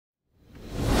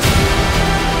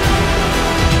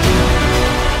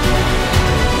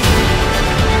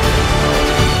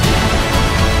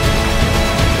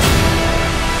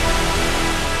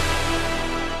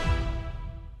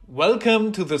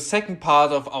Welcome to the second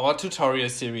part of our tutorial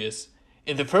series.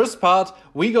 In the first part,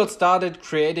 we got started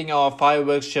creating our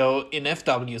fireworks show in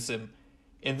FWsim.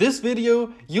 In this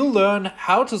video, you'll learn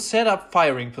how to set up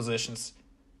firing positions.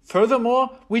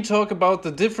 Furthermore, we talk about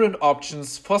the different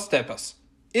options for steppers.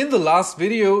 In the last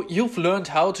video, you've learned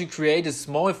how to create a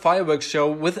small fireworks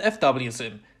show with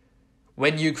FWsim.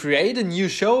 When you create a new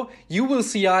show, you will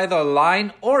see either a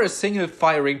line or a single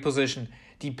firing position,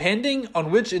 depending on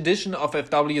which edition of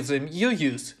FWsim you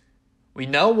use. We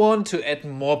now want to add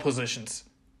more positions.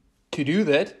 To do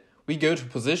that, we go to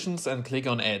Positions and click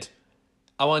on Add.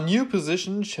 Our new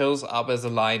position shows up as a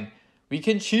line. We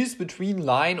can choose between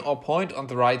line or point on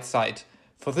the right side.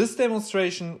 For this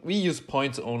demonstration, we use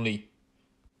points only.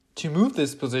 To move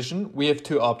this position, we have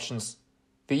two options.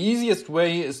 The easiest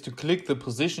way is to click the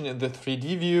position in the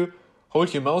 3D view,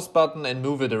 hold your mouse button and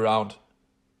move it around.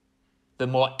 The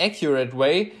more accurate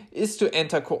way is to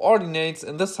enter coordinates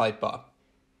in the sidebar.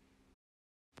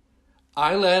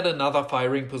 I'll add another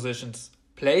firing positions.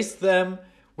 Place them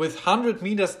with 100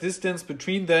 meters distance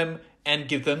between them and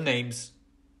give them names.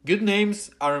 Good names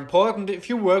are important if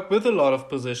you work with a lot of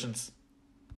positions.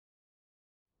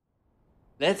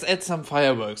 Let's add some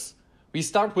fireworks. We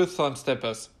start with some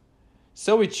steppers.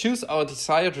 So we choose our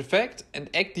desired effect and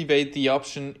activate the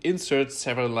option Insert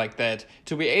Several like that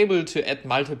to be able to add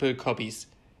multiple copies.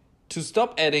 To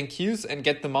stop adding cues and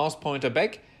get the mouse pointer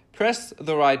back, press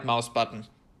the right mouse button.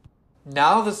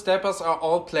 Now the steppers are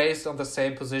all placed on the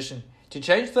same position. To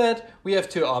change that, we have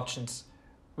two options.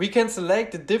 We can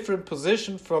select a different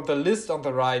position from the list on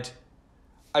the right.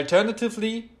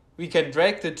 Alternatively, we can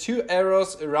drag the two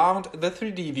arrows around in the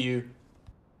 3D view.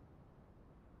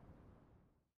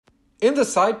 In the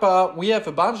sidebar, we have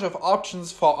a bunch of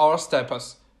options for our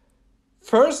steppers.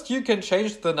 First, you can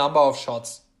change the number of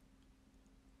shots.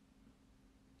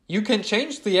 You can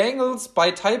change the angles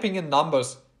by typing in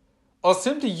numbers, or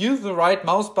simply use the right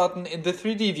mouse button in the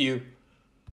 3D view.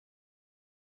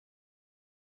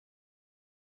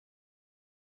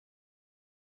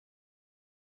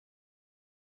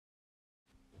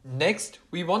 Next,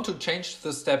 we want to change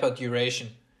the stepper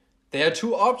duration. There are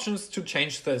two options to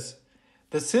change this.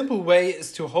 The simple way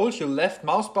is to hold your left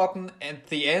mouse button at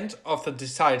the end of the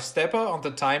desired stepper on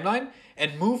the timeline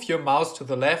and move your mouse to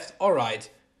the left or right.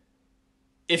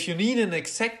 If you need an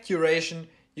exact duration,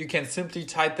 you can simply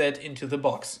type that into the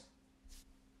box.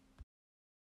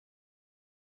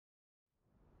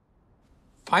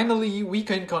 Finally, we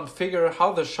can configure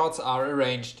how the shots are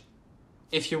arranged.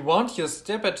 If you want your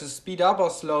stepper to speed up or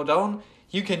slow down,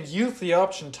 you can use the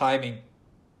option Timing.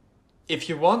 If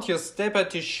you want your stepper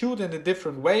to shoot in a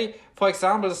different way, for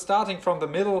example starting from the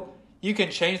middle, you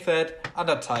can change that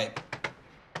under Type.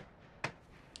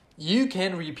 You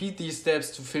can repeat these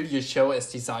steps to fill your show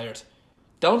as desired.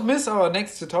 Don't miss our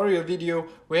next tutorial video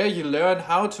where you learn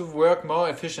how to work more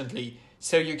efficiently,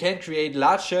 so you can create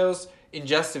large shows in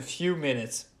just a few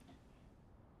minutes.